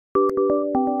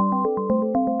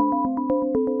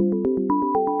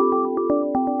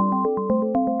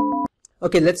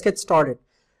Okay, let's get started.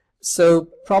 So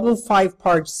problem 5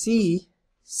 part C,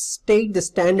 state the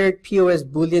standard POS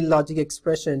Boolean logic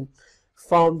expression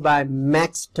formed by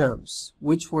max terms,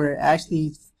 which were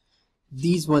actually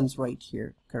these ones right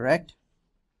here, correct?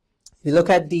 We look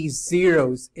at these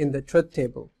zeros in the truth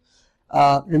table.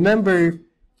 Remember,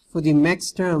 for the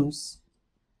max terms,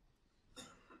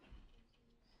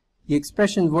 the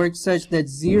expression works such that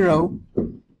 0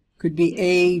 could be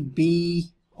A,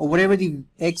 B, or whatever the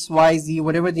X, Y, Z,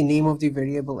 whatever the name of the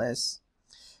variable is.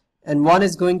 And 1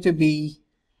 is going to be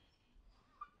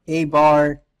A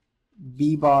bar,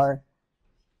 B bar,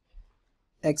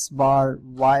 X bar,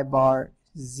 Y bar,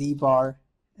 Z bar,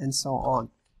 and so on.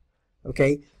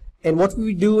 Okay? And what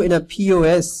we do in a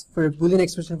POS, for a Boolean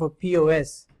expression for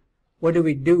POS, what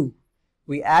do?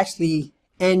 We actually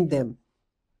end them.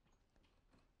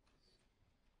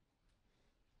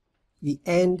 We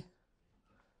end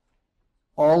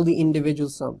all the individual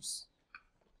sums.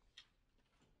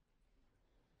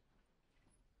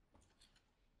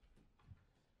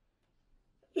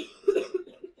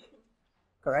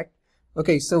 Correct?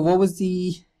 Okay, so what was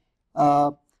the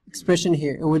expression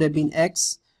here? It would have been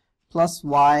X plus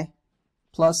Y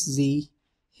plus Z.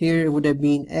 Here it would have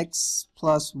been X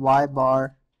plus Y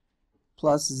bar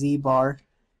plus Z bar.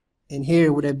 And here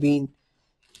it would have been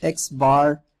X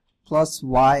bar plus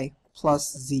Y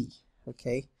plus Z.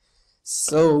 Okay,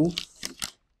 so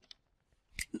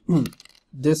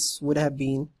this would have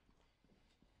been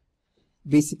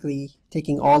basically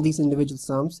taking all these individual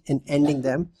sums and ending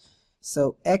them.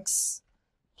 So X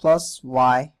plus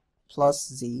Y plus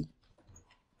Z,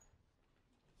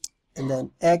 and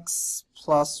then X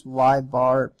plus Y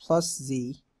bar plus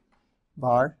Z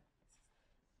bar,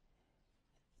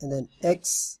 and then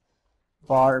X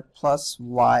bar plus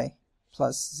Y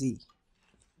plus Z.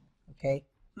 Okay.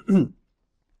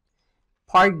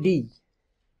 Part D.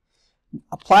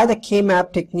 Apply the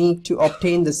K-map technique to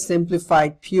obtain the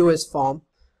simplified POS form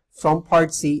from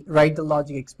part C. Write the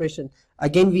logic expression.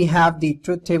 Again, we have the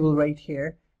truth table right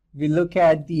here. We look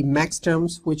at the max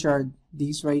terms, which are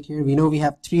these right here. We know we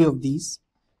have 3 of these.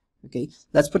 Okay,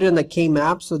 let's put it on the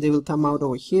K-map, so they will come out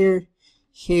over here,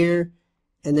 here,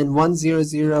 and then 1 0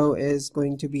 0 is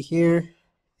going to be here,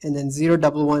 and then 0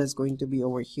 1 1 is going to be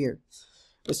over here.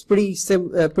 It's pretty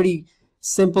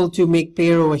simple to make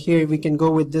pair over here. We can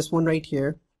go with this one right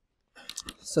here.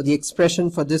 So the expression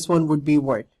for this one would be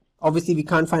what? Obviously we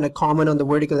can't find a common on the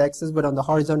vertical axis, but on the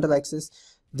horizontal axis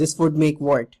this would make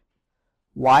what?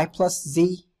 Y plus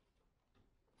Z,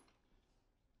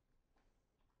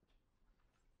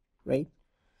 right?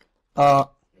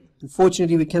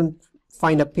 Unfortunately we can't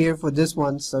find a pair for this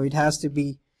one, so it has to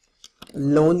be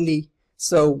lonely.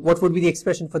 So what would be the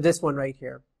expression for this one right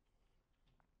here?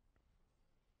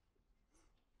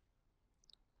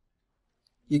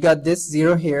 You got this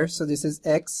 0 here, so this is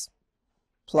X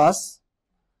plus,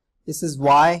 this is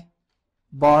Y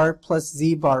bar plus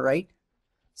Z bar, right?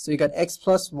 So you got X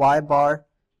plus Y bar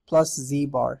plus Z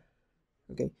bar.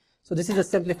 Okay, so this is a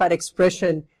simplified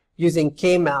expression using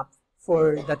K-map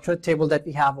for the truth table that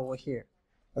we have over here.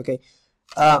 Okay,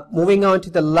 moving on to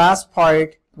the last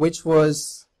part, which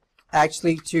was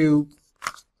actually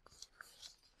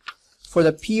for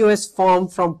the POS form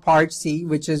from part C,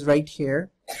 which is right here.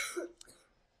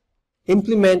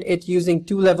 Implement it using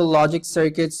 2-level logic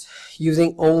circuits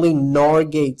using only NOR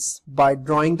gates by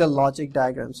drawing the logic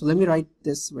diagram. So let me write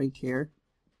this right here.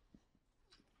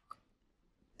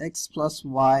 X plus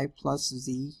Y plus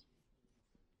Z,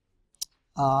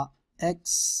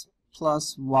 X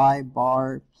plus Y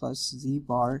bar plus Z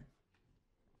bar,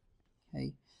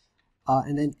 okay,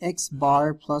 and then X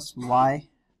bar plus Y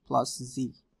plus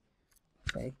Z,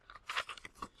 okay.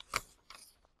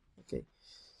 Okay.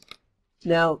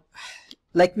 Now,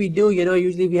 like we do,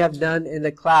 usually we have done in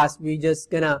the class, we just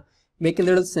gonna make it a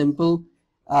little simple.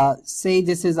 Say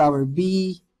this is our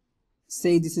B,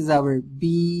 say this is our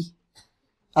B,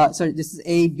 this is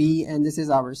A, B, and this is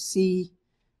our C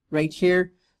right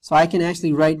here. So I can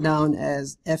actually write down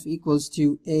as F equals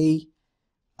to A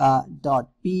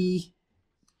dot B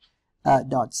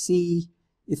dot C.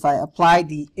 If I apply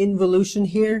the involution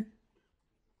here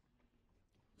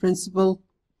principle,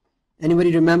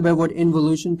 anybody remember what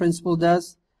involution principle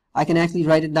does? I can actually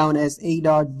write it down as A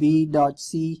dot B dot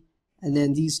C and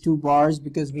then these 2 bars,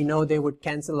 because we know they would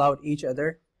cancel out each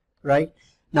other, right?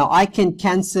 Now I can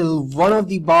cancel one of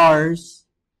the bars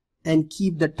and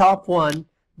keep the top one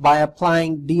by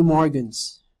applying De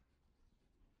Morgan's.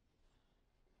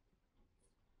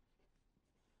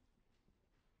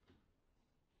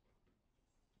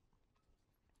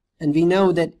 And we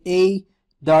know that A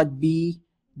dot B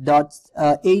dot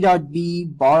a dot b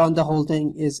bar on the whole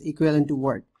thing is equivalent to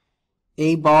what?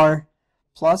 A bar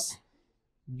plus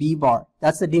b bar.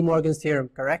 That's the De Morgan's theorem,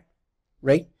 correct?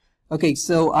 Right? Okay,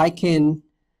 so I can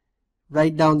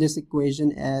write down this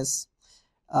equation as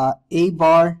a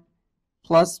bar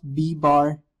plus b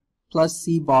bar plus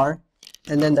c bar,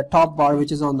 and then the top bar,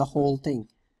 which is on the whole thing.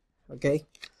 Okay,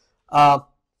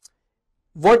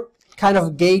 what kind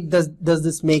of gate does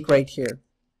this make right here?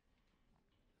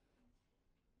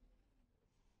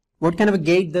 What kind of a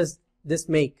gate does this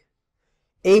make?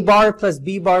 A bar plus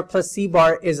b bar plus c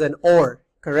bar is an OR,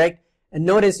 correct? And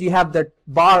notice you have the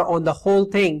bar on the whole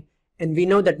thing, and we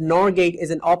know that NOR gate is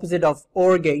an opposite of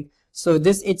OR gate, so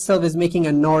this itself is making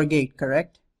a NOR gate,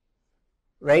 correct?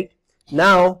 Right?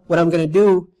 Now what I'm going to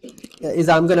do is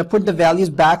I'm going to put the values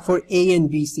back for A and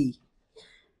BC.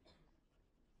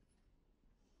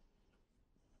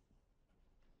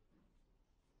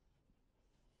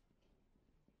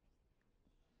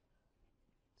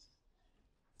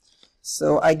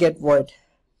 So I get what?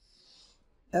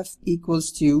 F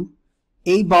equals to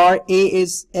A bar, A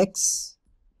is X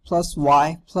plus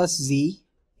Y plus Z,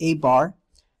 A bar,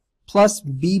 plus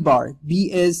B bar,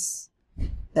 B is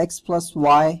X plus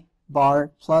Y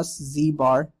bar plus Z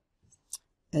bar,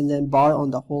 and then bar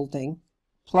on the whole thing,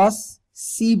 plus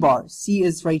C bar, C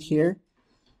is right here,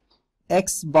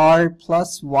 X bar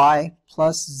plus Y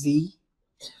plus Z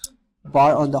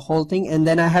bar on the whole thing, and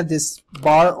then I have this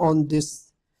bar on this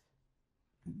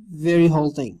very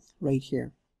whole thing right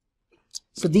here.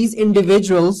 So these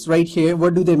individuals right here,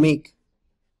 what do they make?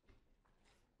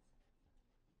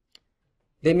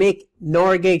 They make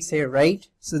NOR gates here, right?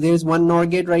 So there's one NOR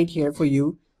gate right here for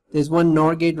you, there's one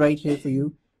NOR gate right here for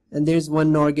you, and there's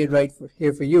one NOR gate right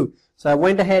here for you. So I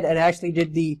went ahead and actually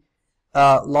did the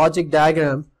logic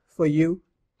diagram for you.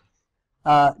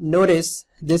 Notice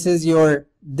this is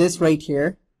this right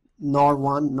here, NOR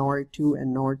 1, NOR 2,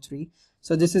 and NOR 3.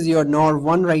 So this is your NOR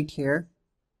 1 right here,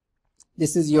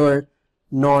 this is your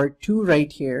NOR 2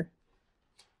 right here,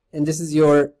 and this is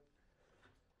your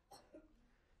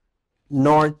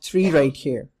NOR 3 right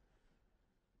here.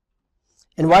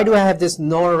 And why do I have this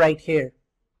NOR right here?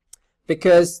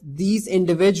 Because these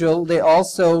individual, they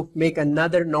also make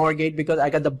another NOR gate because I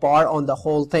got the bar on the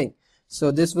whole thing. So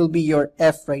this will be your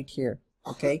F right here.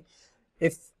 Okay.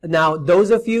 If now those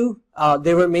of you,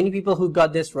 there were many people who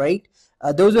got this right.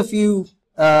 Those of you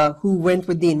who went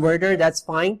with the inverter, that's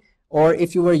fine. Or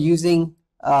if you were using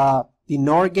the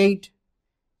NOR gate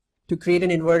to create an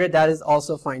inverter, that is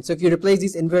also fine. So if you replace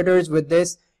these inverters with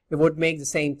this, it would make the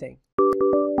same thing.